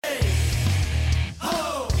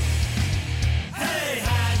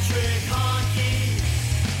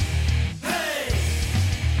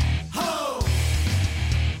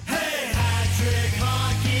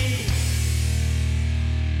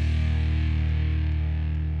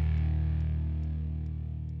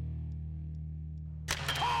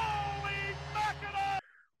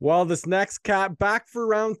Well, this next cat back for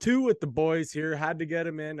round two with the boys here. Had to get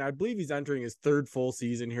him in. I believe he's entering his third full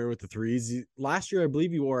season here with the threes. Last year, I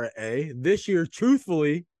believe he wore an A. This year,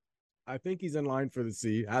 truthfully, I think he's in line for the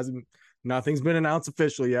C. Hasn't Nothing's been announced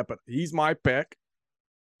officially yet, but he's my pick.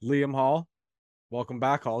 Liam Hall. Welcome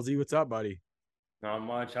back, Halsey. What's up, buddy? Not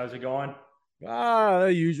much. How's it going?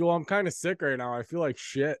 The usual. I'm kind of sick right now. I feel like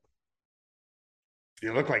shit.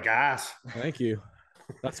 You look like ass. Thank you.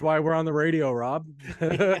 That's why we're on the radio, Rob. You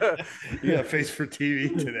got a face for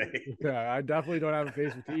TV today. Yeah, I definitely don't have a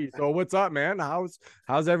face for TV. So what's up, man?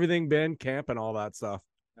 How's everything been? Camp and all that stuff.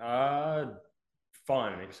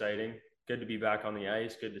 Fun, exciting. Good to be back on the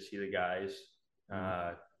ice. Good to see the guys.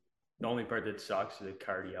 The only part that sucks is the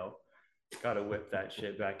cardio. Got to whip that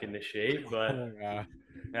shit back into shape. But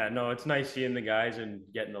yeah, no, it's nice seeing the guys and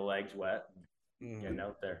getting the legs wet, getting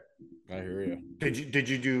out there. I hear you. Did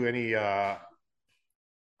you do any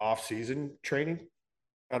off-season training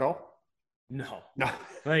at all? No. No.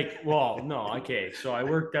 No. Okay, so I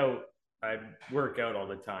work out all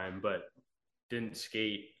the time, but didn't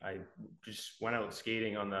skate. I just went out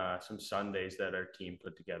skating on some Sundays that our team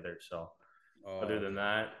put together. So other than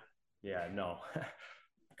that, yeah, no. A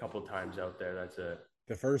couple times out there, that's it.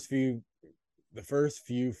 The first few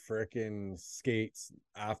freaking skates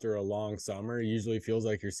after a long summer usually feels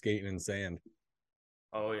like you're skating in sand.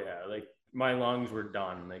 Oh yeah, like my lungs were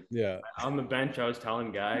done. Like, yeah, on the bench, I was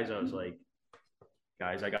telling guys, I was like,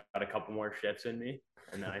 guys, I got a couple more shifts in me,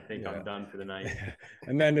 and then I think I'm done for the night.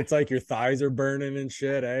 And then it's like your thighs are burning and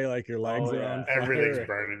shit, eh? Like your legs are on fire. Everything's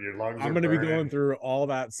burning. Your lungs. I'm gonna be going through all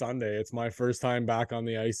that Sunday. It's my first time back on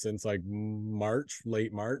the ice since like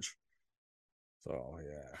late March. So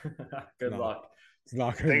yeah. Good luck. It's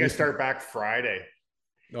not gonna. I think I start back Friday.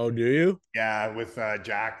 Oh, do you? Yeah, with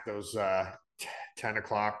Jack. Those 10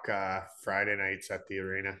 o'clock Friday nights at the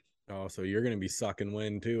arena. Oh, so you're gonna be sucking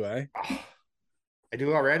wind too, eh? Oh, I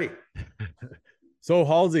do already. So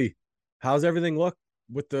Halsey, how's everything look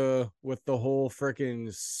with the whole freaking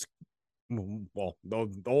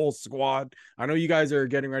the whole squad? I know you guys are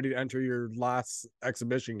getting ready to enter your last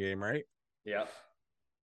exhibition game, right? Yeah.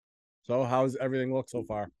 So how's everything look so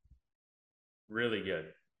far? Really good.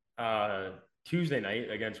 Tuesday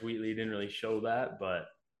night against Wheatley didn't really show that, but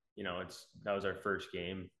that was our first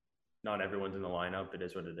game. Not everyone's in the lineup. It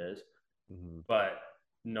is what it is. But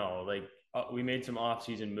no, like we made some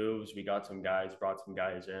off-season moves. We got some guys, brought some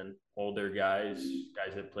guys in, older guys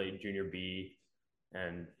that played junior B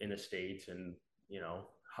and in the States, and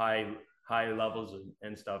high levels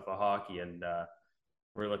and stuff of hockey. And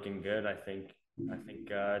we're looking good. I think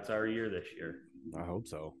it's our year this year. I hope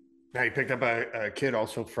so. Now you picked up a kid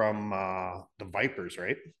also from the Vipers,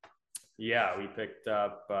 right? Yeah, we picked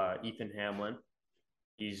up Ethan Hamlin.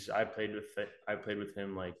 I played with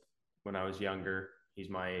him like when I was younger. He's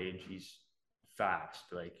my age. He's fast.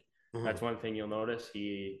 Like that's one thing you'll notice.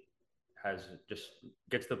 He just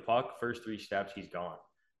gets the puck, first 3 steps, he's gone.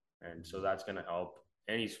 And so that's going to help.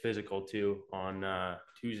 And he's physical too. On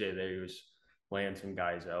Tuesday there, he was laying some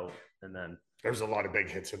guys out. And then there was a lot of big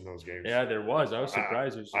hits in those games. Yeah, there was. I was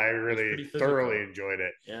surprised. I really thoroughly enjoyed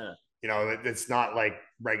it. Yeah. It's not like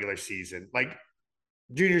regular season. Like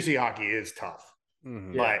junior C hockey is tough.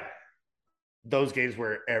 But those games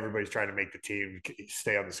where everybody's trying to make the team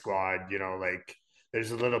stay on the squad, like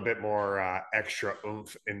there's a little bit more extra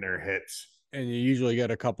oomph in their hits. And you usually get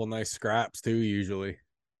a couple nice scraps too, usually.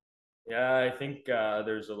 Yeah, I think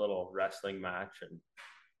there's a little wrestling match, and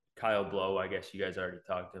Kyle Blow, I guess you guys already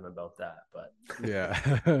talked to him about that, but yeah.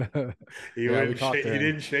 He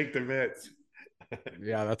didn't shake the mitts.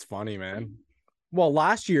 Yeah, that's funny, man. Well,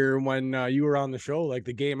 last year when you were on the show, like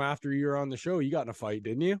the game after you were on the show, you got in a fight,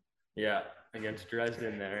 didn't you? Yeah, against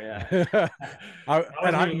Dresden there, yeah.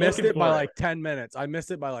 I missed it by like 10 minutes. I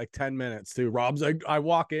missed it by like 10 minutes too. Rob's like, I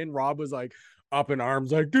walk in, Rob was like up in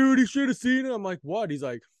arms, like, dude, he should have seen it. I'm like, what? He's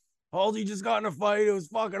like, Halsey just got in a fight. It was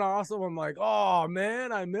fucking awesome. I'm like, oh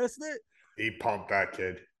man, I missed it. He pumped that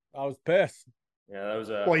kid. I was pissed. Yeah, that was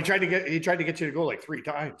well, he tried to get you to go like 3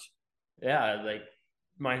 times. Yeah, like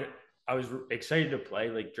I was excited to play.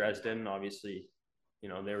 Like Dresden, obviously, they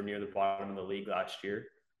were near the bottom of the league last year,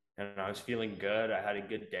 and I was feeling good. I had a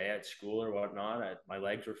good day at school or whatnot. My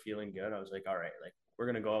legs were feeling good. I was like, all right, like we're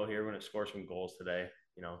gonna go out here. We're gonna score some goals today.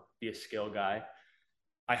 Be a skill guy.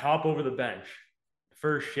 I hop over the bench,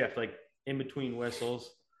 first shift, like in between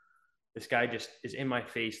whistles. This guy just is in my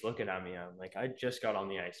face looking at me. I'm like, I just got on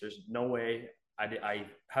the ice. There's no way. I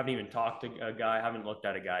haven't even talked to a guy. I haven't looked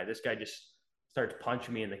at a guy. This guy just starts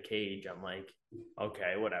punching me in the cage. I'm like,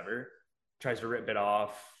 okay, whatever. Tries to rip it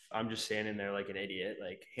off. I'm just standing there like an idiot,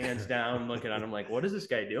 like hands down, looking at him like, what is this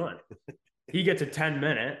guy doing? he gets a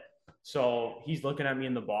 10-minute. So he's looking at me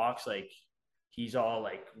in the box like he's all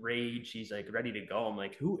like rage. He's like ready to go. I'm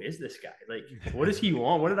like, who is this guy? Like, what does he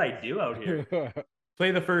want? What did I do out here?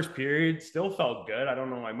 Play the first period, still felt good. I don't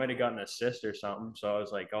know. I might have gotten an assist or something. So I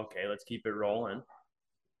was like, okay, let's keep it rolling.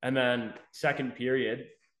 And then second period,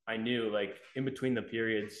 I knew like in between the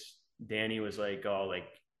periods, Danny was like, oh, like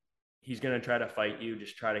he's going to try to fight you.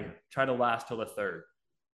 Just try to last till the third.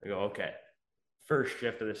 I go, okay. First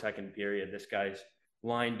shift of the second period, this guy's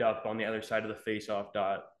lined up on the other side of the face-off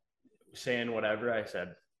dot, saying whatever. I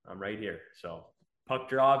said, I'm right here. So puck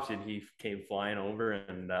drops and he came flying over,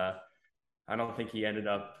 and I don't think he ended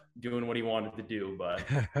up doing what he wanted to do, but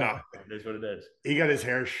no, it is what it is. He got his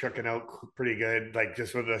hair shooken out pretty good, like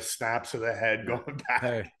just with the snaps of the head going back.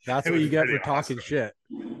 Hey, that's what you get for talking shit.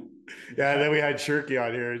 Yeah, and then we had Shirky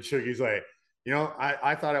on here, and Shirky's like, you know,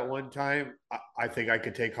 I thought at one time I think I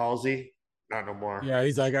could take Halsey. Not no more. Yeah,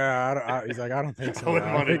 he's like, I don't think so.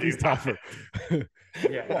 I think he's tougher.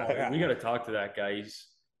 Yeah, we got to talk to that guy. He's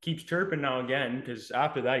keeps chirping now again, because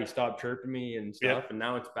after that he stopped chirping me and stuff, and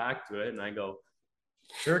now it's back to it. And I go,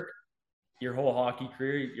 Shirk, your whole hockey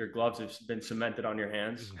career, your gloves have been cemented on your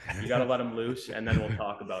hands. You got to let them loose, and then we'll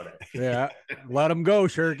talk about it. Yeah, let them go,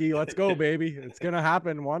 Shirky. Let's go, baby. It's gonna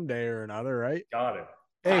happen one day or another, right? Got it.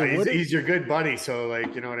 Hey, he's your good buddy, so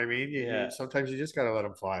like, you know what I mean? Sometimes you just gotta let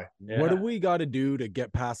him fly. Yeah. What do we got to do to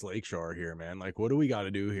get past Lakeshore here, man? Like, what do we got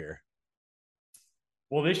to do here?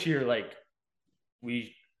 Well, this year, like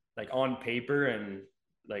we like on paper, and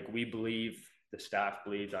like we believe, the staff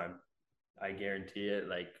believes, I guarantee it.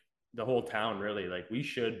 Like the whole town, really. Like we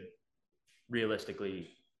should realistically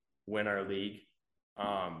win our league.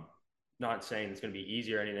 Not saying it's going to be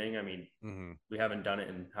easy or anything. I mean, we haven't done it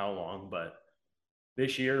in how long, but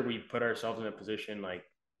this year we put ourselves in a position like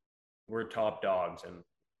we're top dogs, and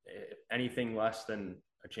anything less than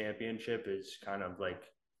a championship is kind of like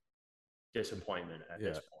disappointment at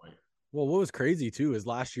this point. Well, what was crazy too is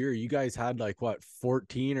last year you guys had like what,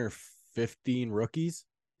 14 or 15 rookies,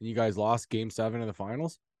 and you guys lost game 7 of the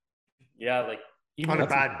finals. Yeah, like even on a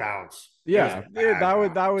bad bounce. Yeah,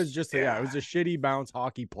 that was just it was a shitty bounce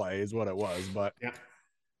hockey play is what it was. But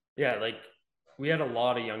yeah, like we had a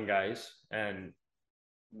lot of young guys, and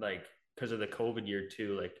like because of the COVID year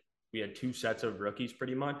too, like we had 2 sets of rookies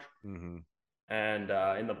pretty much. And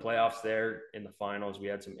in the playoffs there, in the finals, we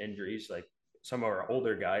had some injuries, like some of our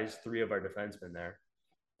older guys, 3 of our defensemen there.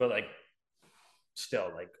 But like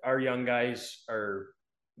still, like our young guys are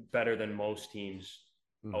better than most teams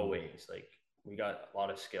always. Like we got a lot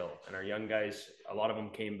of skill, and our young guys, a lot of them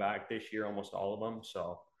came back this year, almost all of them.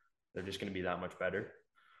 So they're just going to be that much better.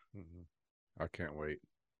 I can't wait.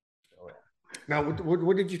 Oh, yeah. Now,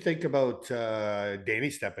 what did you think about Danny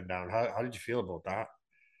stepping down? How did you feel about that?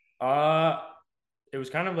 It was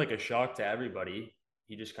kind of like a shock to everybody.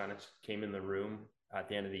 He just kind of came in the room at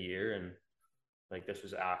the end of the year, and like this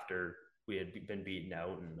was after we had been beaten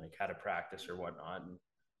out and like had a practice or whatnot, and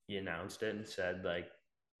he announced it and said, like,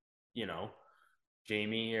 you know,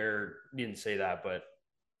 Jamie, or didn't say that, but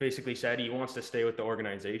basically said he wants to stay with the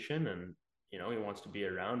organization, and you know, he wants to be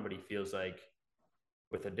around, but he feels like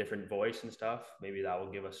with a different voice and stuff, maybe that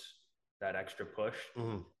will give us that extra push.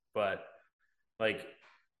 But like,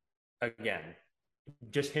 again,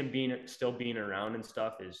 just him still being around and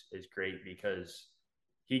stuff is great, because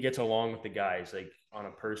he gets along with the guys like on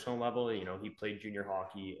a personal level. You know, he played junior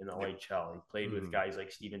hockey in the OHL. He played with guys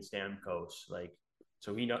like Steven Stamkos. Like,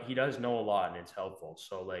 so he does know a lot, and it's helpful.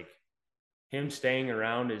 So like him staying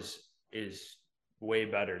around is way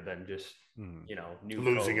better than just, you know,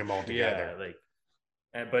 losing him altogether. Yeah, like,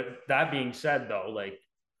 but that being said though, like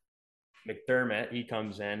McDermott, he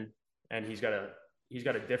comes in and he's got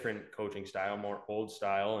a different coaching style, more old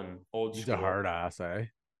style and old school. He's a hard ass, eh?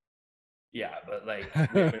 Yeah, but like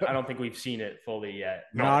I don't think we've seen it fully yet.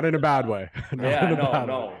 Not in a bad way.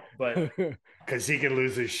 No, but because he can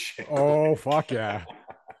lose his shit. Oh, fuck yeah.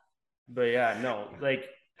 But yeah, no, like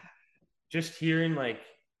just hearing like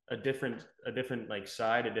a different like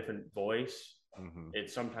side, a different voice,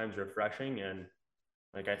 it's sometimes refreshing. And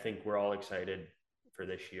like I think we're all excited for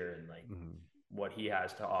this year, and like what he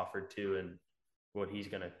has to offer too, and what he's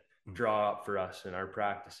going to draw up for us in our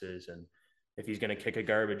practices. And if he's going to kick a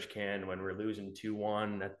garbage can when we're losing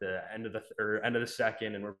 2-1 at the end of the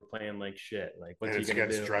second, and we're playing like shit, like what's he going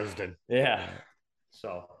to do? Dresden. Yeah.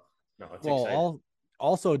 So no, it's exciting.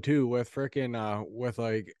 Also too, with freaking with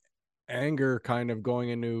like Anger kind of going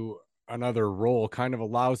into another role kind of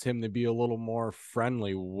allows him to be a little more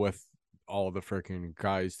friendly with all the freaking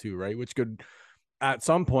guys too, right? Which could at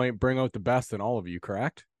some point bring out the best in all of you,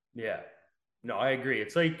 correct? Yeah. No, I agree.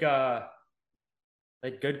 It's like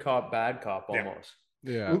like good cop, bad cop Yeah. almost.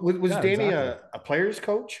 Yeah. Was Yeah, Danny exactly. a player's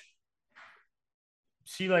coach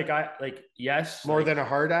See, yes, more like, than a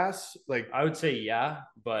hard ass? Like, I would say yeah,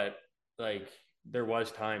 but like there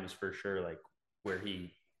was times for sure like where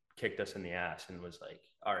he kicked us in the ass and was like,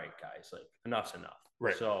 "All right, guys, like enough's enough."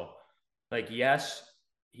 right. So, like, yes,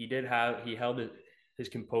 he held his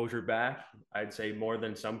composure back. I'd say more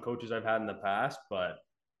than some coaches I've had in the past, but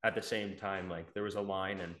at the same time, like there was a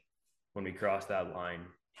line, and when we crossed that line,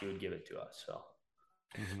 he would give it to us. So.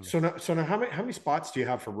 Mhm. So now, how many spots do you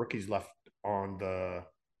have for rookies left on the?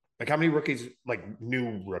 Like, how many rookies, like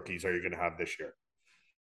new rookies, are you going to have this year?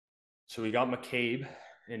 So we got McCabe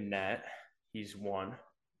in net. He's one.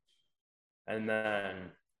 And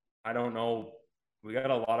then I don't know. We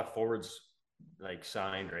got a lot of forwards like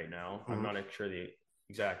signed right now. I'm not sure the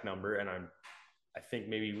exact number, and I think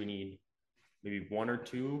maybe we need maybe one or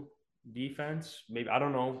two defense. Maybe I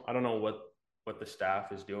don't know. I don't know what the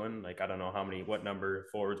staff is doing. Like I don't know what number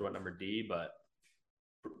forwards, what number D, but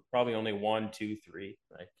probably only 1, 2, 3.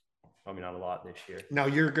 Like probably not a lot this year. Now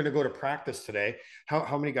you're going to go to practice today.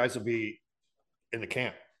 How many guys will be in the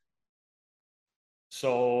camp?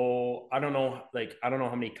 So I don't know. Like I don't know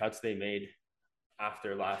how many cuts they made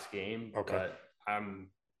after last game, Okay. but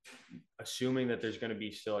I'm assuming that there's going to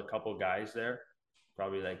be still a couple guys there,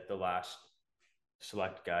 probably like the last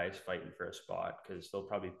select guys fighting for a spot because they'll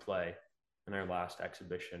probably play in their last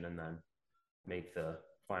exhibition and then make the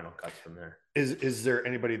final cuts from there. Is there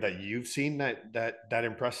anybody that you've seen that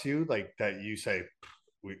impressed you, like that you say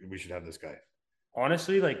we should have this guy?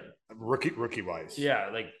 Honestly, like rookie wise, yeah,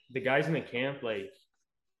 like the guys in the camp, like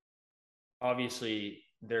obviously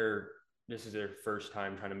this is their first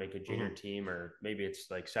time trying to make a junior team, or maybe it's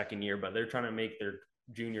like second year, but they're trying to make their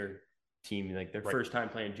junior team like their first time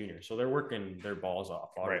playing junior. So they're working their balls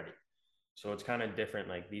off already. Right. So it's kind of different.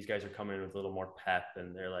 Like these guys are coming in with a little more pep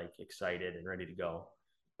and they're like excited and ready to go.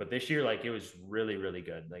 But this year, like it was really, really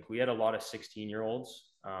good. Like we had a lot of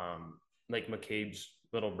 16-year-olds, like McCabe's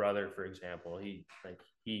little brother, for example. He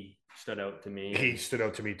stood out to me. He stood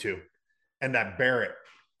out to me too. And that Barrett,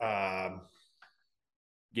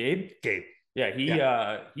 Gabe.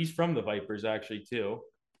 Yeah, he's from the Vipers actually too.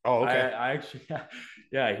 Oh, okay. I actually,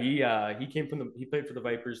 yeah, he he played for the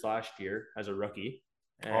Vipers last year as a rookie.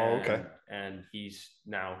 And, and he's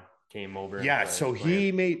now came over. Yeah, so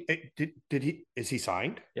he made is he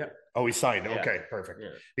signed? Yeah. Oh, he signed. Yeah. Okay, perfect.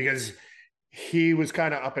 Yeah. Because he was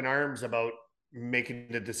kind of up in arms about making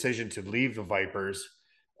the decision to leave the Vipers.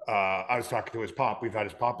 I was talking to his pop. We've had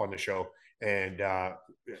his pop on the show, and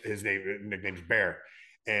his nickname's Bear.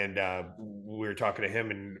 And we were talking to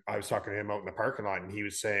him, and I was talking to him out in the parking lot, and he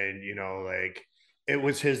was saying, you know, like it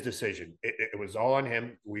was his decision. It was all on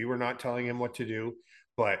him. We were not telling him what to do,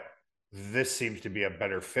 but this seems to be a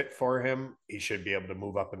better fit for him. He should be able to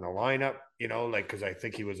move up in the lineup, you know, like because I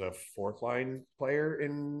think he was a fourth line player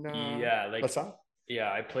in LaSalle. Yeah,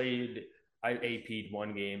 I AP'd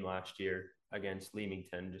one game last year against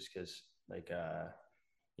Leamington just because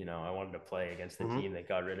you know, I wanted to play against the team that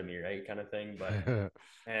got rid of me, right? Kind of thing. But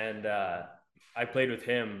and I played with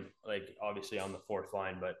him, like obviously on the fourth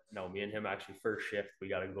line, but no, me and him actually first shift we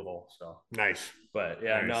got a goal. So nice. But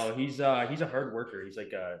yeah, no, he's a hard worker. He's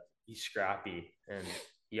he's scrappy, and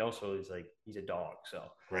he also is like he's a dog. So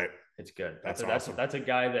right, it's good. That's awesome. That's a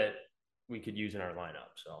guy that we could use in our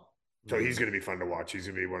lineup. So he's going to be fun to watch. He's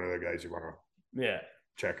going to be one of the guys you want to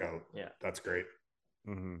check out. Yeah, that's great.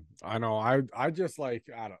 Mm-hmm. I know. I just like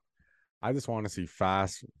I just want to see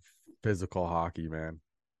fast, physical hockey, man.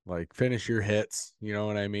 Like finish your hits. You know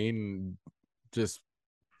what I mean? Just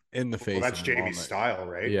in the face. Well, that's Jamie's style,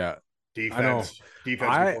 right? Yeah. Defense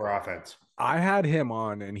before offense. I had him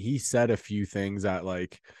on, and he said a few things that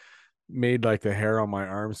like made like the hair on my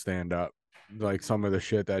arm stand up. Like some of the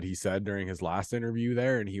shit that he said during his last interview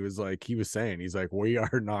there, and he was saying, he's like, we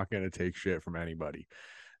are not going to take shit from anybody.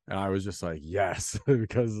 And I was just like, yes,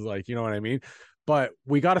 because like, you know what I mean? But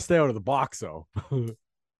we got to stay out of the box though.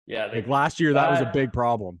 Yeah. Like last year, that was a big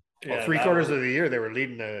problem. Well, 3/4 of the year, they were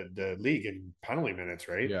leading the league in penalty minutes,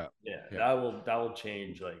 right? Yeah. That will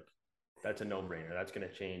change. Like that's a no-brainer. That's going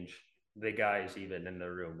to change the guys even in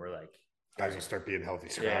the room. We're like, guys will start being healthy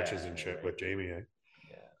scratches and shit with Jamie. Eh?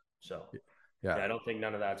 Yeah. So yeah, I don't think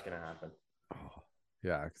none of that's going to happen. Oh,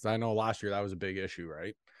 yeah. Cause I know last year that was a big issue,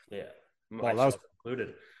 right? Yeah. Well, that was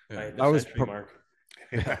included. Yeah, that was mark.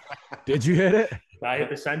 Did you hit it? I hit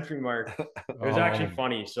the century mark. It was actually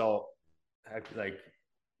funny. So, like,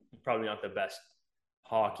 probably not the best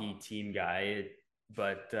hockey team guy,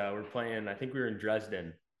 but we're playing. I think we were in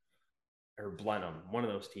Dresden or Blenheim, one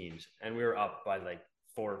of those teams, and we were up by like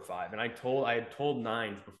 4 or 5. And I had told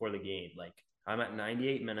Nines before the game, like, I'm at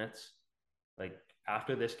 98 minutes. Like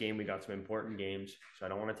after this game, we got some important games, so I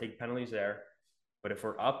don't want to take penalties there. But if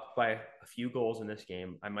we're up by a few goals in this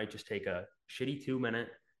game, I might just take a shitty 2-minute,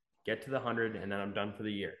 get to the 100, and then I'm done for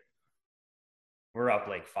the year. We're up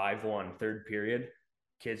like 5-1, third period.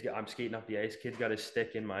 I'm skating up the ice. Kid's got his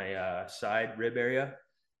stick in my side rib area.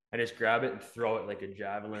 I just grab it and throw it like a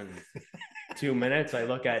javelin. 2 minutes. I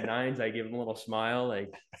look at Nines. I give him a little smile.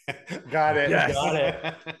 Like, got it. Yes. Got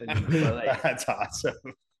it. Like, that's awesome.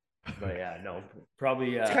 But yeah, no,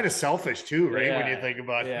 probably. It's kind of selfish too, right? Yeah, when you think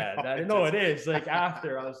about it. Yeah, it is. Like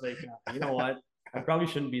after, I was like, you know what? I probably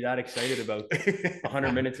shouldn't be that excited about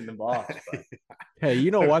 100 minutes in the box. But. Hey,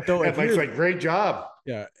 you know what though? If Mike's like, great job.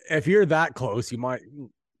 Yeah, if you're that close, you might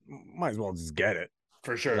as well just get it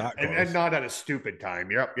for sure, and not at a stupid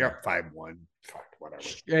time. You're up 5-1. Fuck, whatever.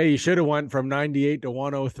 Yeah, you should have went from 98 to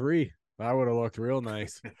 103. That would have looked real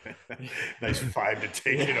nice. Nice 5 to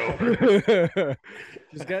take it over.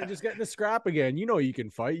 just getting the scrap again. You know you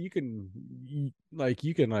can fight. You can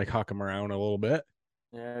huck them around a little bit.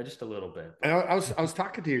 Yeah, just a little bit. And I was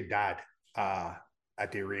talking to your dad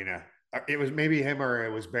at the arena. It was maybe him or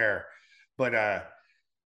it was Bear, but I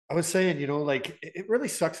was saying, you know, like it really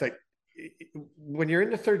sucks. Like when you're in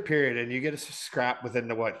the third period and you get a scrap within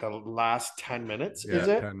the last 10 minutes, is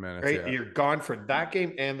it 10 minutes, right? Yeah. You're gone for that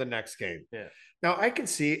game and the next game. Yeah. Now I can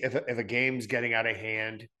see if a game's getting out of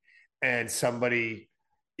hand and somebody,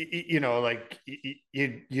 you know, like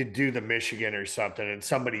you do the Michigan or something and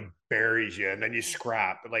somebody buries you and then you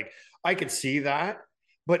scrap. Like I could see that.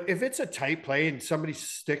 But if it's a tight play and somebody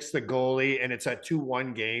sticks the goalie and it's a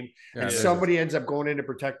 2-1 game and somebody ends up going in to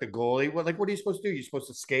protect the goalie, well, like, what are you supposed to do? You're supposed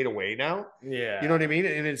to skate away now? Yeah. You know what I mean?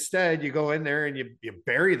 And instead you go in there and you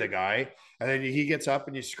bury the guy and then he gets up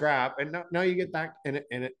and you scrap and now you get back in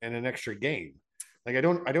an extra game. Like, I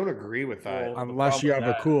don't agree with that. Well, unless you have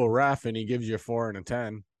a cool ref and he gives you a 4 and a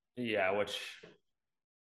 10. Yeah, which...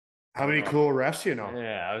 How many cool refs you know?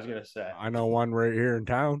 Yeah, I was going to say. I know one right here in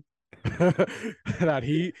town. That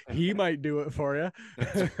he might do it for you.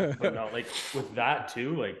 But no, like with that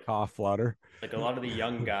too, like cough flutter. Like a lot of the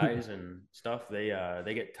young guys and stuff, they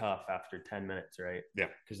get tough after 10 minutes, right? Yeah,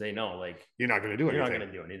 because they know like you're not going to do anything. You're not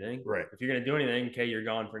going to do anything, right? If you're going to do anything, okay, you're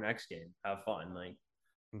gone for next game. Have fun, like.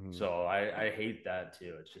 Mm-hmm. So I hate that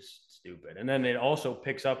too. It's just stupid. And then it also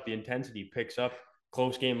picks up the intensity, picks up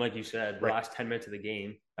close game, like you said, the last 10 minutes of the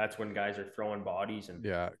game. That's when guys are throwing bodies and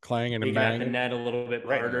clanging and banging at the net a little bit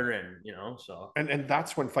harder, and you know, so and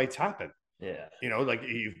that's when fights happen. Yeah, you know, like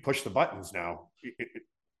you push the buttons now.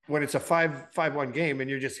 When it's a 5-1 game and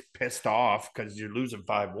you're just pissed off because you're losing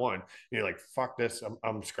 5-1, you're like, "Fuck this!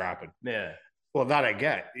 I'm scrapping." Yeah. Well, that I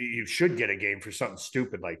get. You should get a game for something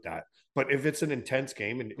stupid like that. But if it's an intense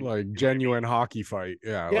game and like genuine hockey fight,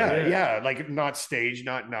 like not staged,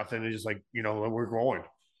 not nothing, it's just like, you know, we're going.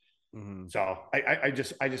 Mm-hmm. So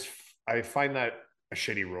I find that a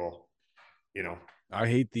shitty rule. You know, I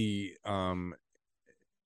hate the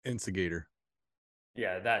instigator.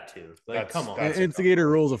 Yeah, that too. Like, come on, instigator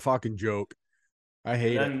rule is a fucking joke. I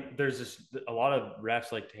hate it. And there's a lot of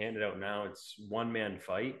refs like to hand it out now. It's 1-man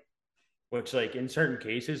fight, which like in certain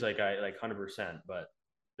cases, like I like 100%, but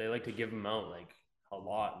they like to give them out like a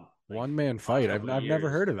lot. Like, 1-man fight. I've never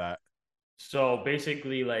heard of that. So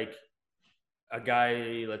basically, like a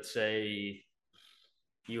guy, let's say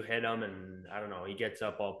you hit him and I don't know, he gets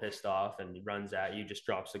up all pissed off and he runs at you, just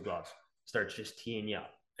drops the gloves, starts just teeing you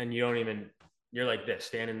up. And you're like this,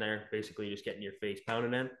 standing there, basically just getting your face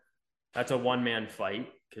pounded in. That's a 1-man fight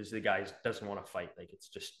because the guy doesn't want to fight. Like it's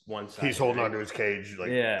just one side. He's holding onto his cage, like,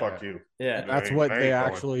 fuck you. Yeah. That's what they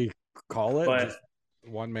actually call it. But, just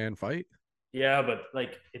 1-man fight. Yeah, but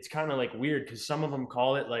like it's kind of like weird because some of them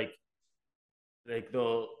call it like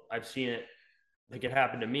I've seen it, like it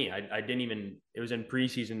happened to me. I didn't even, it was in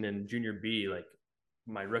preseason in junior B, like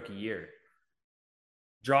my rookie year.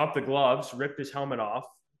 Dropped the gloves, ripped his helmet off,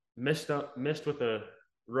 missed with the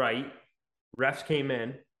right. Refs came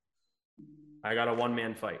in. I got a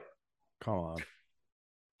 1-man fight. Come on.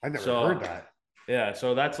 I never heard that. Yeah,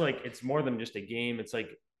 so that's like, it's more than just a game. It's like,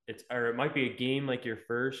 or it might be a game like your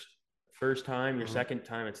first time, your second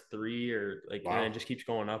time it's 3 or like, and it just keeps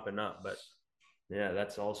going up and up. But yeah,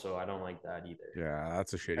 that's also, I don't like that either. Yeah,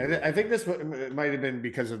 that's a shitty. I think this might have been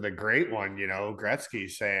because of the great one, you know, Gretzky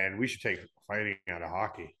saying we should take fighting out of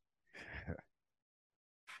hockey.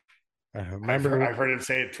 I've heard him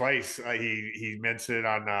say it twice. He mentioned it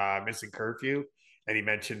on Missing Curfew, and he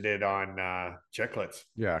mentioned it on Chicklets.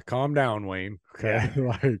 Yeah, calm down, Wayne. Okay,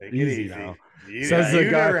 like, easy now. Says the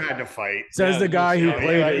you guy never had to fight. Says the guy who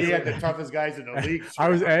played. He had the toughest guys in the league.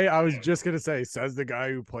 I was just gonna say. Says the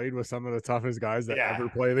guy who played with some of the toughest guys that ever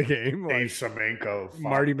play the game. Dave Like Semenko,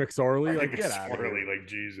 Marty McSorley. Like get out of here. Like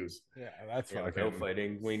Jesus. Yeah, that's fucking. No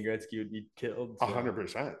fighting. Wayne Gretzky would be killed.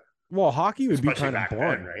 100%. Well, hockey would be kind of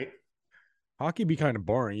boring, then, right? Hockey be kind of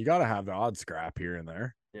boring. You got to have the odd scrap here and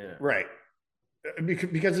there. Yeah. Right.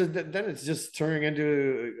 Because then it's just turning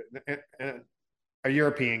into a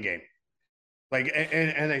European game. Like,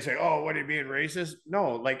 and they say, "Oh, what are you being racist?"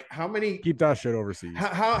 No, like how many keep that shit overseas?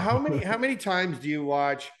 How many times do you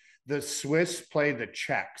watch the Swiss play the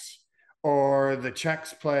Czechs or the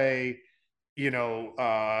Czechs play,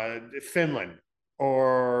 Finland,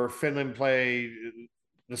 or Finland play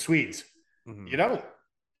the Swedes? Mm-hmm. You don't.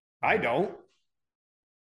 I don't.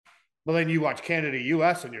 But then you watch Canada,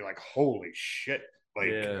 US, and you're like, "Holy shit!"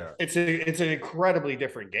 Like, it's an incredibly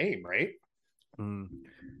different game, right? Mm.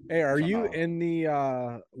 Hey, are you in the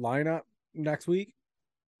lineup next week?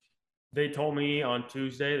 They told me on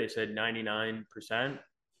Tuesday. They said 99%,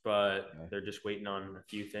 but they're just waiting on a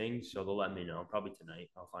few things, so they'll let me know. Probably tonight,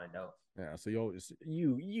 I'll find out. Yeah, so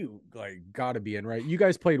you like got to be in, right? You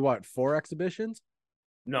guys played what, 4 exhibitions?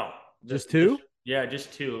 No, just 2.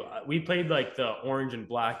 Just 2. We played like the orange and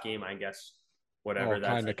black game, I guess. Whatever that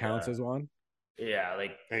kind of counts as one. Yeah,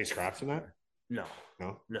 like any scraps in that? No.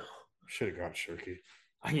 Should have got Shirky.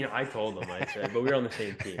 I told them. I said, but we were on the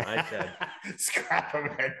same team. I said, scrap him.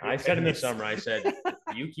 I said in the summer, I said,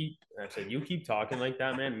 you keep talking like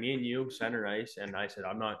that, man. Me and you, center ice, and I said,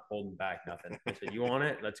 I'm not holding back nothing. I said, you want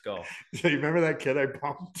it? Let's go. So you remember that kid I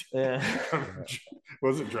pumped? Yeah.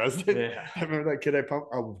 Was it Dresden? Yeah. I remember that kid I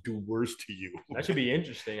pumped. I'll do worse to you. That should be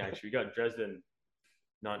interesting. Actually, we got Dresden,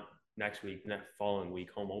 not next week, following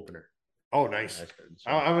week, home opener. Oh, nice.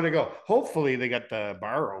 I'm gonna go. Hopefully, they got the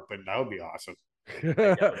bar open. That would be awesome.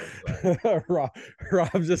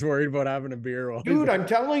 Rob's just worried about having a beer. Dude, I'm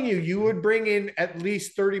telling you, you would bring in at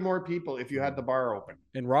least 30 more people if you had the bar open.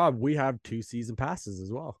 And Rob, we have 2 season passes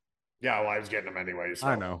as well. Yeah, well, I was getting them anyway. So.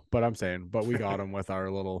 I know, but I'm saying, we got them with our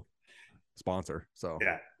little sponsor. So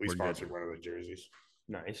yeah, we sponsored one of the jerseys.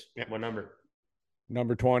 Nice. Yeah. What number?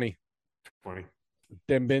 Number 20. 20.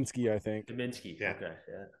 Dembinski, I think. Dembinski. Yeah. Okay.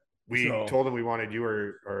 Yeah. We told him we wanted you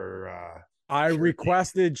or I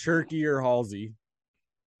requested Shirky or Halsey.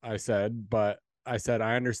 I said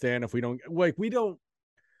I understand if we don't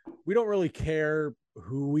really care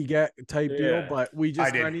who we get type deal, but we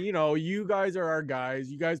just kind of, you guys are our guys.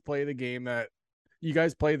 You guys play the game that you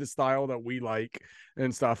guys play the style that we like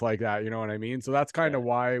and stuff like that. You know what I mean? So that's kind of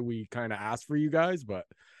why we kind of asked for you guys, but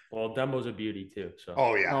Dembo's a beauty too. So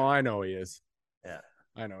oh, I know he is. Yeah.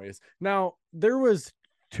 I know he is. Now there was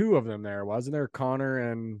 2 of them there, wasn't there?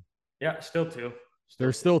 Connor and still 2.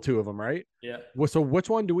 There's still 2 of them, right? Yeah. Well, so which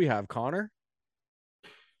one do we have? Connor?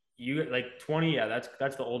 You like 20? Yeah,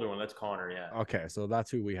 that's the older one. That's Connor. Yeah. Okay, so that's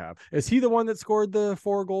who we have. Is he the one that scored the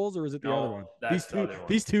 4 goals, or is it the other one?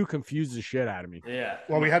 These two confused the shit out of me. Yeah.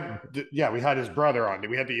 Well, we had his brother on.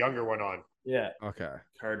 We had the younger one on. Yeah. Okay.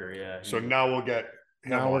 Carter. Yeah. So now we'll get.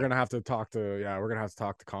 Now we're gonna have to talk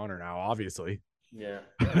to Connor now, obviously. Yeah.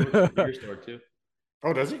 Beer store too.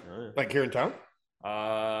 Oh, does he? Oh, yeah. Like here in town?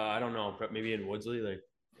 I don't know. Maybe in Woodsley,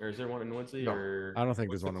 or is there one in Woodsley? No, or I don't think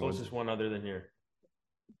there's one. Closest one other than here.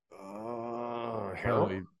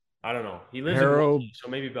 Harold. I don't know. He lives in Woodsley, so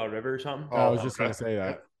maybe Bell River or something. I was just gonna say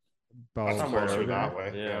that. Bell River that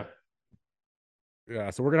way. Yeah. Yeah.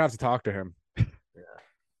 So we're gonna have to talk to him. Yeah.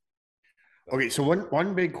 Okay. So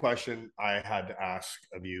one big question I had to ask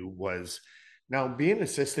of you was, now being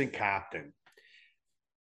assistant captain,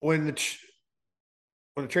 when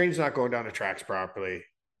the train's not going down the tracks properly,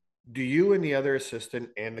 do you and the other assistant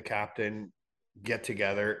and the captain get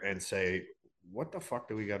together and say, what the fuck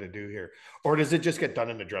do we got to do here? Or does it just get done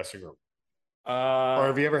in the dressing room? Or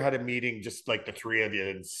have you ever had a meeting, just like the 3 of you,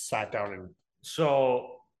 and sat down and...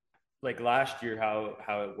 So like last year,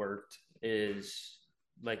 how it worked is,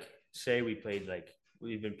 like, say we played, like,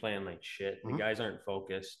 we've been playing like shit. The guys aren't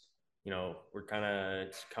focused. We're kind of,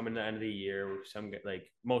 it's coming to the end of the year.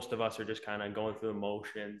 Most of us are just kind of going through the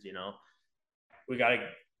motions, We got to,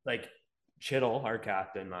 like, Chittle, our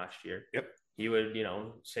captain last year. Yep. He would,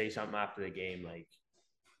 say something after the game, like,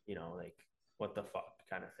 like, what the fuck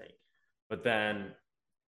kind of thing. But then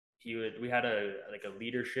we had a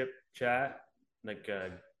leadership chat, like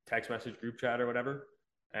a text message group chat or whatever.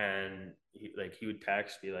 And he would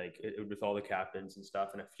text, be like, it with all the captains and stuff,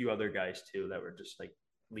 and a few other guys too that were just like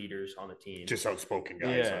leaders on the team, just outspoken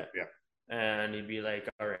guys. Yeah. And he'd be like,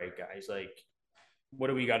 all right, guys, like, what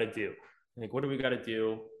do we got to do? Like, what do we got to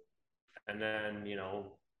do? And then,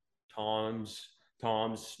 Tom's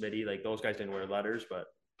Tom's, Smitty, like those guys didn't wear letters, but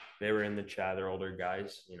they were in the chat. They're older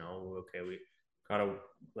guys, you know, okay, we gotta,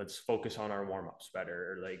 let's focus on our warm-ups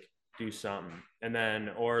better, or like do something. And then,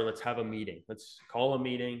 or let's have a meeting. Let's call a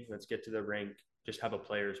meeting. Let's get to the rink, just have a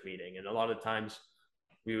players meeting. And a lot of times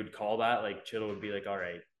we would call that, like Chittle would be like, all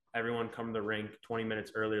right, everyone come to the rink 20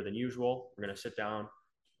 minutes earlier than usual. We're going to sit down.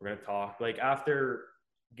 We're going to talk. Like after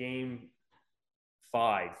game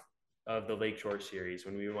 5 of the Lakeshore series,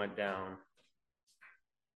 when we went down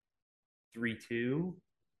 3-2,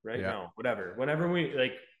 right? Yeah. No, whatever. Whenever we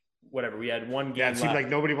whatever, we had one game. Yeah, it seemed left. like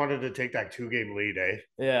nobody wanted to take that 2-game lead, eh?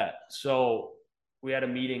 Yeah. So we had a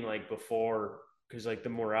meeting like before, because like the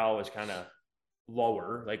morale was kind of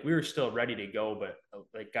lower. Like we were still ready to go, but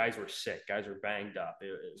like guys were sick, guys were banged up.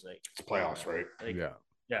 It was like it's playoffs, right? Like, yeah.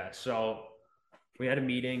 Yeah. So we had a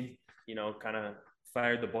meeting, you know, kind of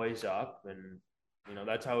fired the boys up, and you know,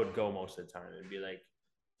 that's how it would go most of the time. It'd be like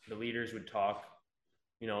the leaders would talk,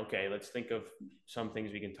 you know, okay, let's think of some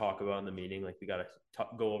things we can talk about in the meeting. Like we got to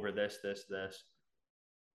go over this,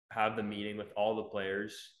 have the meeting with all the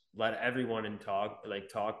players, let everyone in talk,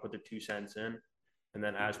 put their 2 cents in. And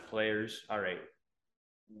then as players, all right,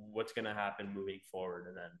 what's going to happen moving forward?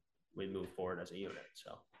 And then we move forward as a unit.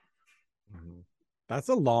 So that's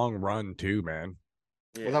a long run too, man.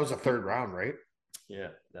 yeah. Well, that was the 3rd round, right? Yeah,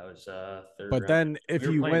 that was 3rd But round. then if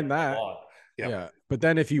you win that, Yep. yeah. But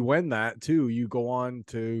then if you win that too, you go on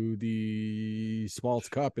to the Smalls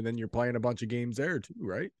Cup, and then you're playing a bunch of games there too,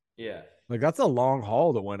 right? Yeah. Like that's a long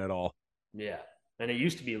haul to win it all. Yeah. And it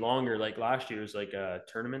used to be longer. Like last year was like a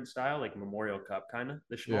tournament style, like Memorial Cup kind of,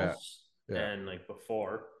 the Schmaltz. Yeah. And like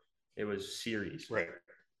before, it was series. Right.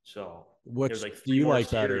 So which it was like do you like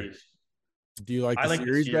series. better? Do you like the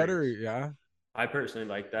series better? Yeah. I personally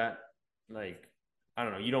like that. Like, I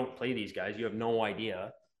don't know. You don't play these guys. You have no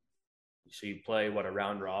idea. So you play a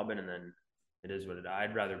round robin, and then it is what it is.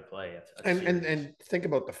 I'd rather play and think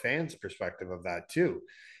about the fans' perspective of that too.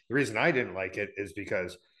 The reason I didn't like it is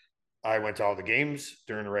because I went to all the games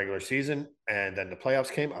during the regular season, and then the playoffs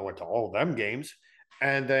came. I went to all of them games,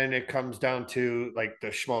 and then it comes down to like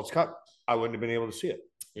the Schmaltz Cup. I wouldn't have been able to see it.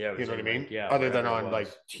 Yeah, you know what I mean. Yeah, other than on like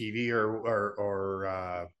TV or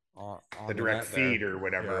On the direct feed or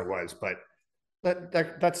whatever it was, but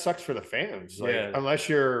that sucks for the fans. Like unless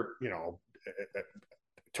you're, you know, a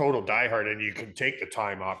total diehard and you can take the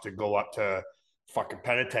time off to go up to fucking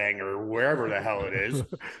Penetang or wherever the hell it is,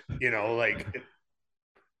 you know, like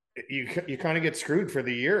you kind of get screwed for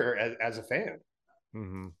the year as a fan.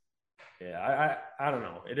 Mm-hmm. Yeah, I don't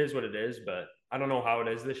know. It is what it is, but I don't know how it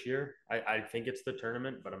is this year. I think it's the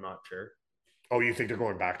tournament, but I'm not sure. Oh, you think they're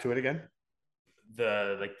going back to it again?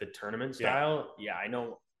 The tournament style? Yeah, I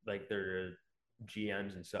know like their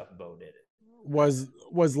GMs and stuff about it. Was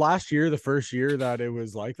last year the first year that it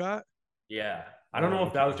was like that? Yeah. I don't know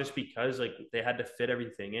if that was just because like they had to fit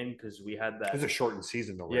everything in because we had that. It was a shortened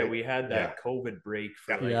season though, right? Yeah, we had that COVID break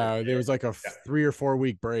for there was like a 3 or 4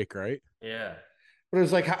 week break, right? Yeah. But it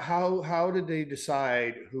was like how did they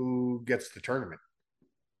decide who gets the tournament?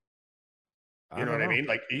 You know what I mean?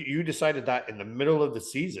 Like you decided that in the middle of the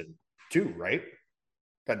season too, right?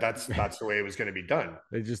 That's the way it was going to be done.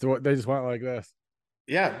 They just went like this.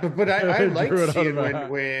 Yeah, but I like seeing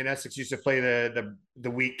when Essex used to play the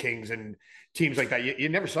Wheat Kings and teams like that. You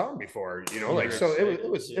never saw them before, you know. Like so,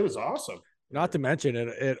 it was awesome. Not to mention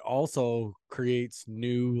it also creates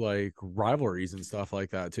new like rivalries and stuff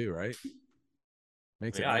like that too, right?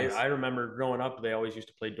 Makes it nice. I remember growing up, they always used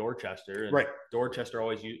to play Dorchester. And right. Dorchester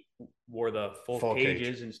always wore the full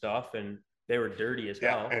cages and stuff, and they were dirty as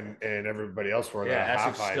hell. And everybody else wore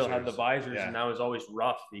Essex still had the visors, and that was always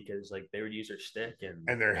rough because like they would use their stick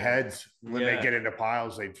and their heads when they get into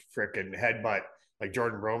piles, they freaking headbutt. Like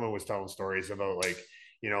Jordan Broman was telling stories about like,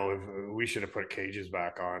 you know, if we should have put cages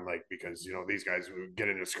back on, like because you know these guys would get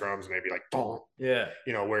into scrums and they'd be like, "Don't,"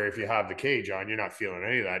 you know, where if you have the cage on, you're not feeling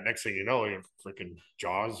any of that. Next thing you know, your freaking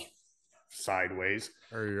jaws sideways,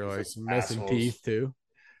 or you're like missing teeth too.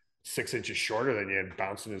 6 inches shorter than you and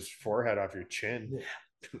bouncing his forehead off your chin.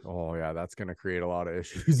 Oh yeah, that's gonna create a lot of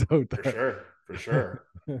issues out there. For sure.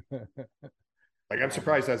 Like I'm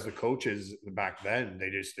surprised as the coaches back then,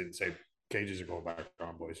 they just didn't say cages are going back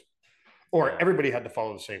on, boys. Or everybody had to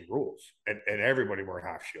follow the same rules, and everybody wore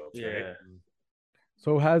half shields, right?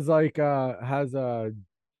 So has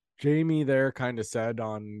Jamie there kind of said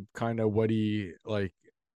on kind of what he like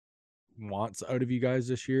wants out of you guys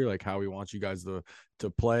this year, like how he wants you guys to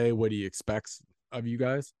play, what he expects of you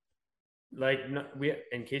guys? Like we,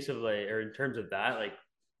 in case of like, or in terms of that, like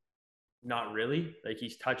not really. Like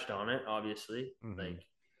he's touched on it, obviously. Like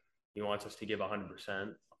he wants us to give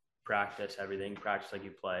 100%, practice everything, practice like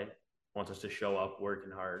you play. wants us to show up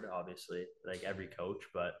working hard, obviously, like every coach.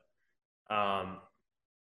 But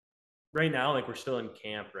right now, like we're still in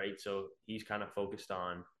camp, right? So he's kind of focused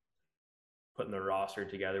on putting the roster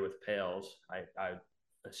together with Pales. I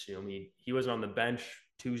assume he wasn't on the bench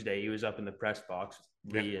Tuesday. He was up in the press box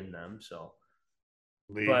with Lee and them. So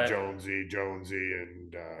Lee, Jonesy,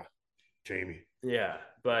 and Jamie. Yeah,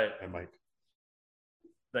 but and Mike.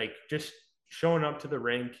 Like just showing up to the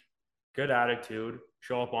rink, good attitude,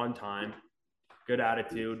 show up on time, good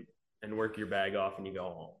attitude, and work your bag off and you go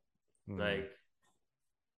home. Like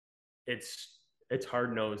it's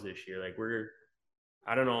hard nosed this year. Like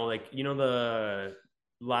I don't know, like the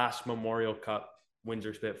last Memorial Cup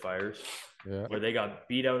Windsor Spitfires, where they got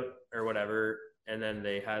beat out or whatever, and then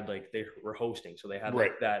they had they were hosting, so they had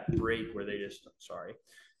that break where they just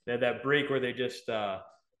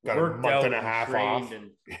got worked a month out and a half trained off and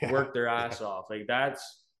worked their ass off. Like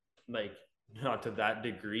that's not to that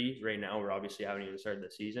degree right now. We're obviously haven't even started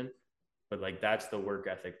the season, but that's the work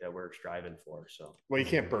ethic that we're striving for. So you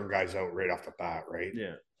can't burn guys out right off the bat, right?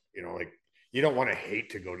 Yeah. You don't want to hate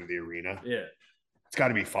to go to the arena. Yeah. It's got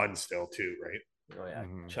to be fun still too, right? Oh yeah,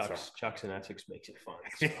 Chuck's and Essex makes it fun.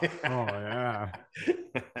 So. Oh yeah,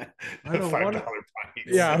 $5 pints.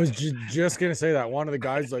 Yeah, I was just gonna say that one of the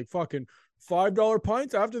guys fucking $5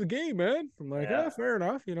 pints after the game, man. I'm like, yeah, fair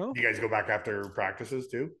enough. You guys go back after practices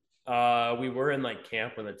too? We were in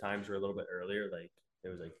camp when the times were a little bit earlier. It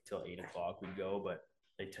was till 8 o'clock we'd go, but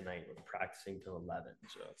tonight we're practicing till 11.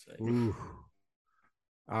 So it's ooh,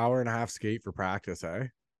 hour and a half skate for practice, eh?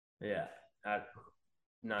 Yeah, at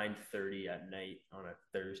 9:30 at night on a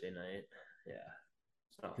Thursday night. Yeah,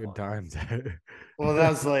 it's not good fun. times. Well,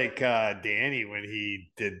 that was Danny when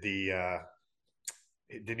he did the.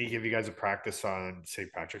 Didn't he give you guys a practice on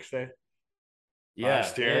St. Patrick's Day?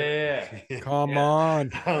 Last year? Yeah. Come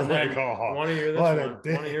on. I was want to hear this one? Want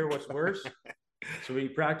to hear what's worse? So we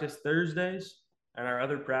practice Thursdays, and our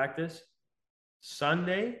other practice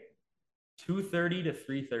Sunday, 2:30 to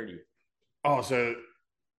 3:30. Oh, so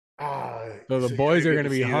the boys are going to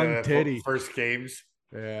be hung titty. First games.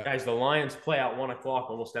 Yeah. Guys, the Lions play at 1 o'clock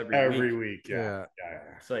almost every week. Yeah.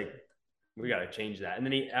 It's we got to change that. And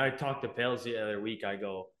then I talked to Pales the other week. I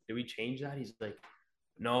go, did we change that? He's like,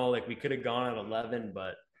 no, we could have gone at 11,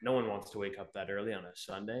 but no one wants to wake up that early on a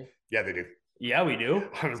Sunday. Yeah, they do. Yeah, we do.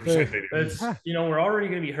 100% they do. It's, we're already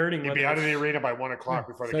going to be hurting. You'd be out of the arena by 1 o'clock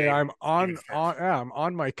before the game. I'm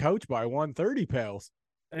on my couch by 1:30, Pals.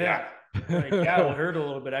 Yeah. It'll hurt a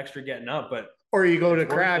little bit extra getting up, but. Or you go to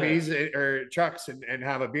Krabby's or Chuck's and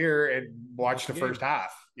have a beer and watch the first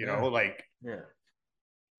half,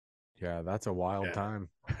 Yeah, that's a wild time.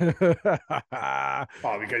 Because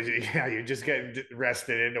you're just getting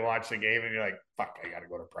rested in to watch the game and you're like, fuck, I got to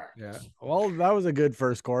go to practice. Yeah. Well, that was a good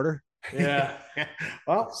first quarter. Yeah.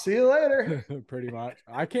 Well, see you later. Pretty much.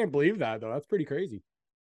 I can't believe that, though. That's pretty crazy.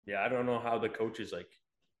 Yeah, I don't know how the coaches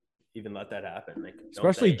even let that happen.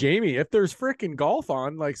 Especially Jamie. If there's freaking golf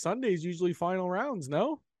on, Sunday's usually final rounds,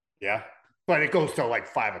 no? Yeah. But it goes till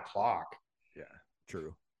 5 o'clock. Yeah,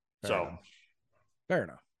 true. Fair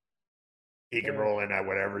enough. He can roll in at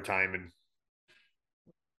whatever time. And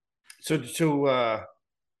so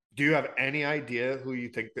do you have any idea who you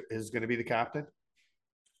think is going to be the captain?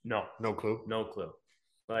 No. No clue? No clue.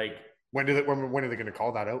 When are they going to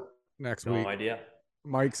call that out? Next week. No idea.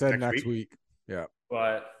 Mike said next week. Yeah.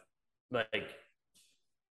 But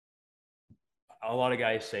a lot of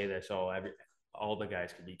guys say this, all the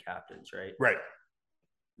guys could be captains, right? Right.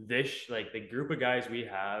 This, the group of guys we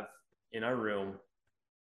have in our room,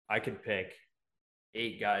 I could pick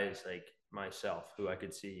 8 guys myself who I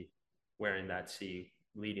could see wearing that C,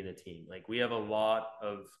 leading the team. We have a lot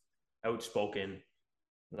of outspoken,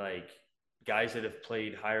 guys that have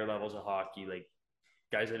played higher levels of hockey,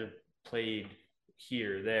 guys that have played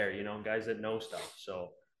here, there, guys that know stuff. So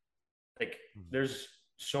there's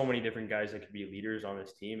so many different guys that could be leaders on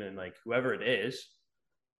this team, and whoever it is,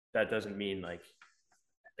 that doesn't mean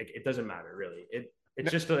it doesn't matter really.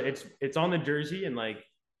 It's just it's on the jersey, and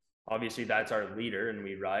obviously that's our leader and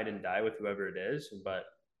we ride and die with whoever it is. But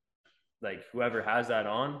whoever has that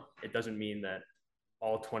on, it doesn't mean that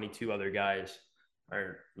all 22 other guys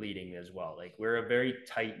are leading as well. We're a very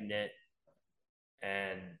tight knit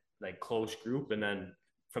and close group. And then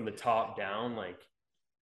from the top down,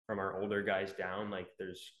 from our older guys down,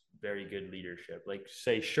 there's very good leadership.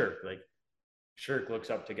 Say Shirk, Shirk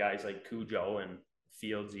looks up to guys like Cujo and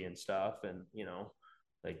Fieldsy and stuff. And,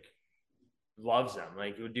 loves them,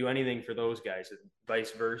 would do anything for those guys, and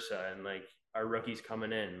vice versa. And our rookies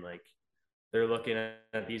coming in, they're looking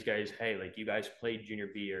at these guys, hey, you guys played junior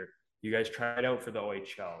B, or you guys tried out for the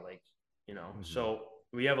OHL, So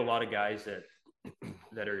we have a lot of guys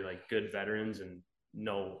that are like good veterans and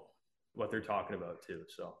know what they're talking about too.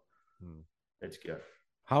 So it's good.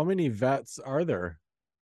 How many vets are there?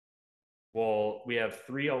 Well, we have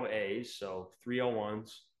 3 OAs, so 3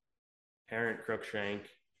 01s, Parent, Crookshank,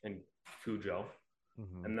 and Cujo.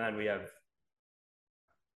 And then we have,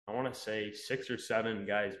 I want to say 6 or 7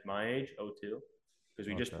 guys my age, 02, because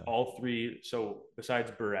we just all 3. So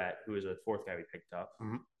besides Barrett, who is a 4th guy we picked up,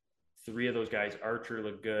 3 of those guys, Archer,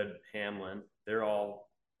 LeGood, Hamlin, they're all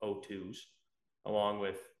 02s, along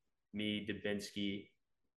with me, Dubinsky,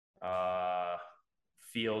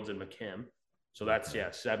 Fields, and McKim. So that's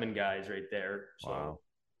 7 guys right there. So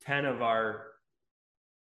 10 of our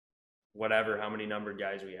whatever, how many numbered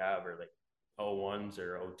guys we have are like 01s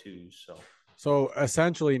or 02s. So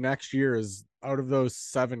essentially next year is out of those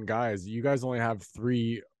 7 guys, you guys only have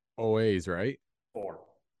 3 OAs, right?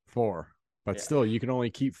 4. But still, you can only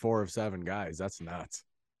keep 4 of 7 guys. That's nuts.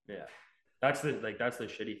 Yeah. That's the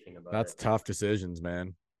shitty thing about That's it. tough decisions,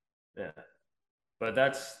 man. Yeah. But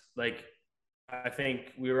that's like, I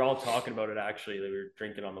think we were all talking about it actually. We were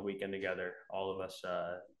drinking on the weekend together. All of us,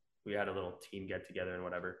 we had a little team get together and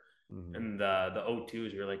whatever. And the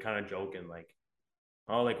O2s, we were like kind of joking, like,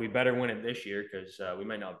 oh, like we better win it this year because we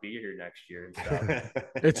might not be here next year and stuff.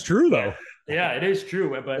 It's true though. Yeah, it is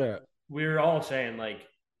true. But we were all saying like,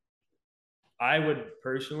 I would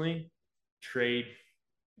personally trade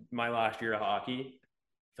my last year of hockey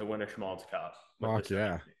to win a Schmaltz Cup.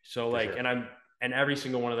 So like, and every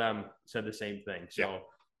single one of them said the same thing. So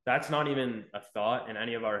that's not even a thought in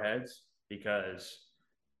any of our heads because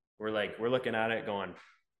we're looking at it going,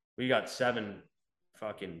 we got 7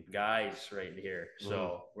 fucking guys right here.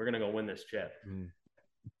 So we're going to go win this chip.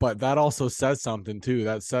 But that also says something too.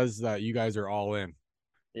 That says that you guys are all in.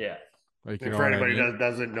 Yeah. Like, for anybody that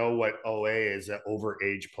doesn't know what OA is, an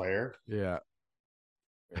overage player. Yeah.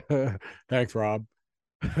 Thanks, Rob.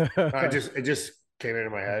 It just came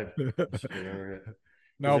into my head.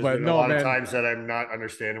 No, but a lot of times that I'm not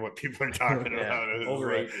understanding what people are talking about.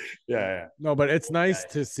 Overage. Yeah. No, but it's nice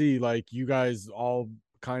to see like you guys all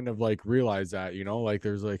kind of like realize that, you know, like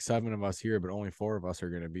there's like 7 of us here, but only 4 of us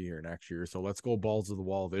are going to be here next year. So let's go balls to the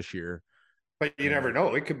wall this year. But you never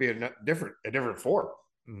know. It could be a different 4.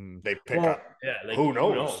 They pick up. Yeah, like, who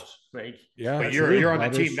knows? Like, but you're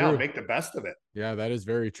on the team now. Make the best of it. Yeah, that is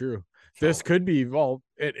very true. So, this could be,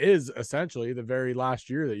 it is essentially the very last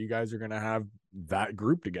year that you guys are going to have that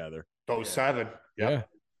group together. Those 7. Yeah.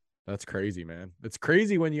 That's crazy, man. It's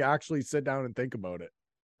crazy when you actually sit down and think about it.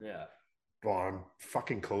 Yeah. Well, I'm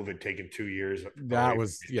fucking COVID taking 2 years. That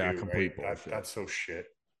was complete bullshit. That's so shit.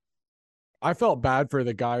 I felt bad for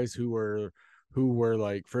the guys who were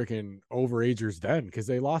like freaking overagers then because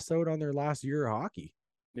they lost out on their last year of hockey.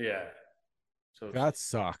 Yeah. So that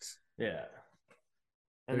sucks. Yeah.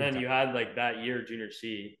 And then you had like that year, Junior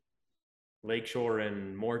C, Lakeshore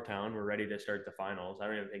and Moortown were ready to start the finals. I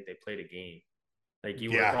don't even think they played a game. Like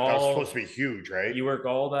that was supposed to be huge, right? You work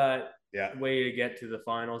all that way to get to the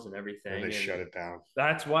finals and everything. And they shut it down.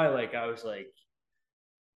 That's why, like, I was like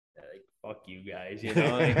fuck you guys, you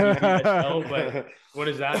know? Like, but what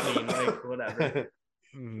does that mean? Like, whatever.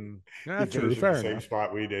 That's true. Fair enough. Same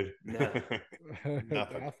spot we did. No.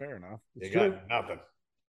 Nothing. Fair enough. You got nothing.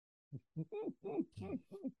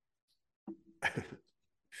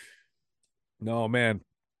 No, man.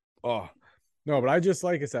 Oh, no, but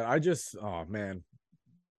like I said, oh man,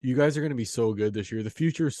 you guys are going to be so good this year. The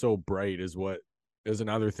future is so bright is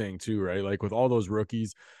another thing too, right? Like with all those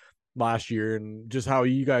rookies last year and just how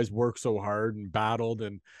you guys worked so hard and battled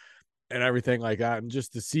and everything like that. And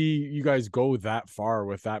just to see you guys go that far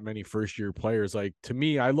with that many first year players, like to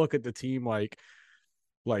me, I look at the team like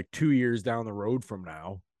 2 years down the road from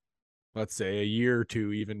now, let's say a year or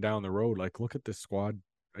 2 even down the road, like look at this squad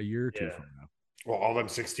a year or 2 from now. Well, all them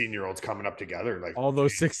 16-year-olds coming up together, like all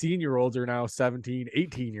those 16-year-olds are now 17,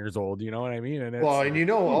 18 years old. You know what I mean? And and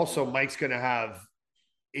also Mike's going to have,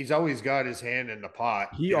 he's always got his hand in the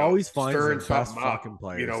pot. He always finds the best fucking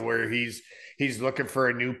players. You know, where he's looking for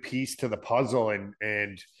a new piece to the puzzle and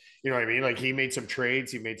you know what I mean? Like he made some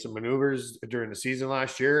trades, he made some maneuvers during the season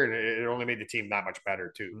last year, and it only made the team that much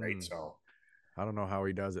better too, right? So I don't know how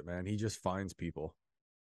he does it, man. He just finds people.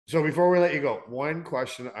 So before we let you go, one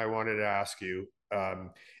question I wanted to ask you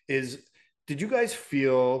is, did you guys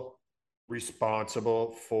feel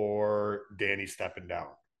responsible for Danny stepping down?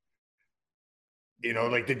 You know,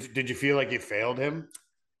 like, did you feel like you failed him?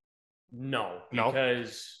 No,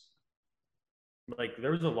 because like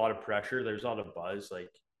there was a lot of pressure. There's a lot of buzz. Like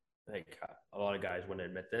a lot of guys wouldn't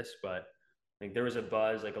admit this, but like there was a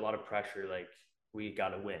buzz, like a lot of pressure. Like we got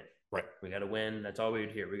to win. Right. We got to win. That's all we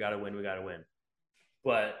would hear. We got to win. We got to win.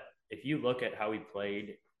 But if you look at how we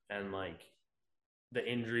played and like the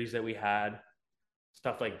injuries that we had,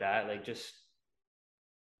 stuff like that, like just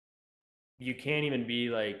you can't even be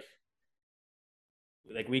like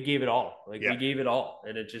we gave it all. Like we gave it all.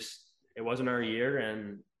 And it wasn't our year,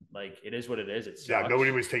 and like it is what it is. It sucks. Yeah,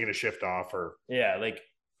 nobody was taking a shift off or like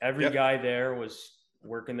every guy there was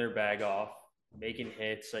working their bag off, making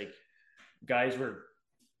hits. Like guys were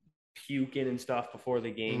puking and stuff before the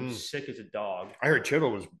game, sick as a dog. I heard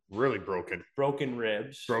Chittle was really broken. Broken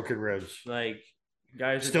ribs. Like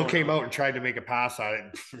guys still came out and tried to make a pass at it.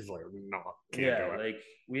 And he's like, no, can't do it. Like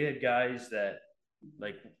we had guys that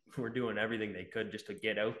like were doing everything they could just to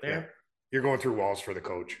get out there. Yeah. You're going through walls for the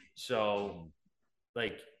coach. So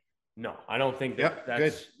like, no, I don't think that's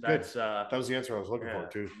that was the answer I was looking for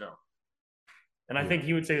too. No. And I think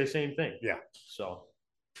he would say the same thing. Yeah. So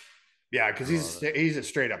yeah, because he's a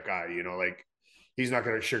straight up guy, you know, like he's not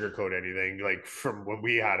going to sugarcoat anything. Like from when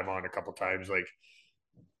we had him on a couple times, like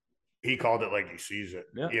he called it like he sees it,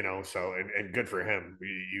 you know. So and good for him.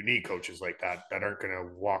 You need coaches like that aren't going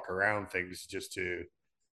to walk around things just to,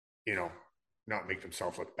 you know, not make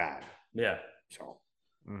themselves look bad. Yeah. So,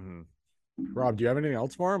 Rob, do you have anything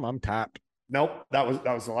else for him? I'm tapped. Nope, that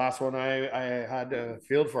was the last one I had to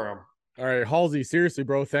field for him. All right, Halsey, seriously,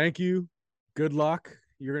 bro, thank you. Good luck.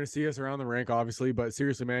 You're going to see us around the rink, obviously, but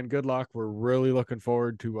seriously, man, good luck. We're really looking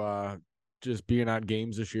forward to just being at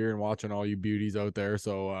games this year and watching all you beauties out there.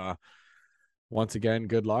 So once again,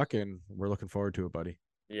 good luck, and we're looking forward to it, buddy.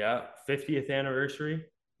 Yeah, 50th anniversary.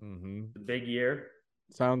 The big year.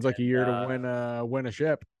 Sounds like a year to win a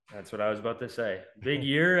ship. That's what I was about to say. Big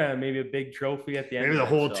year, maybe a big trophy at the end. Maybe the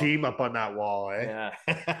whole team up on that wall, eh? Yeah.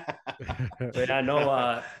 But yeah,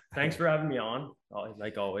 no, thanks for having me on.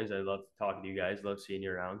 Like always, I love talking to you guys. Love seeing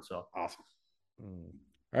you around. So awesome.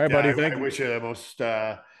 All right, buddy. Thank you. I wish you the most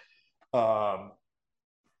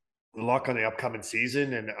luck on the upcoming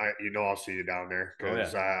season, and I'll see you down there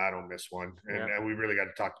because I don't miss one. And we really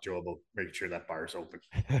got to talk to Joe about making sure that bar's open.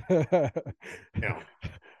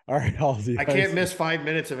 All right, Halsey. I can't miss 5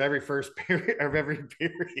 minutes of every first period of every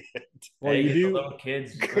period. Well, you do. The little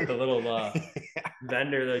kids with the little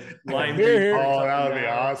vendor, the lime beer. Oh, that would be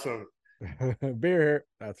awesome. Beer here.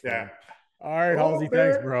 That's fine. All right, Halsey.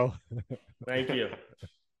 Thanks, bro. Thank you.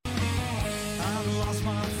 I've lost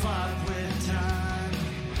my fight with time.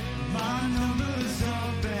 My numbers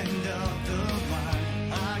up and up the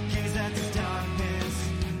line. I gaze at the darkness,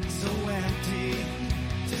 so empty,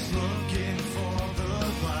 just looking for the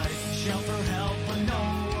light. Shout for help, but no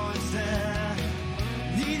one's there.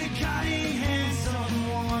 Need a guiding hand,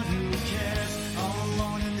 someone who cares. All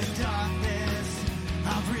alone in the darkness,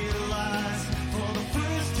 I've realized for the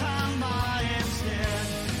first time I am scared.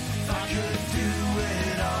 If I could do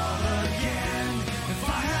it all again, if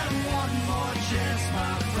I had one more chance,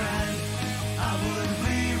 my friend, I would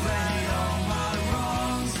rewrite all my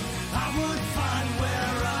wrongs. I would find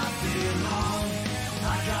where I belong.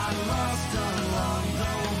 I got lost along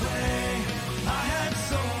the way. I had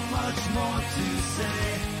so much more to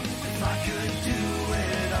say. If I could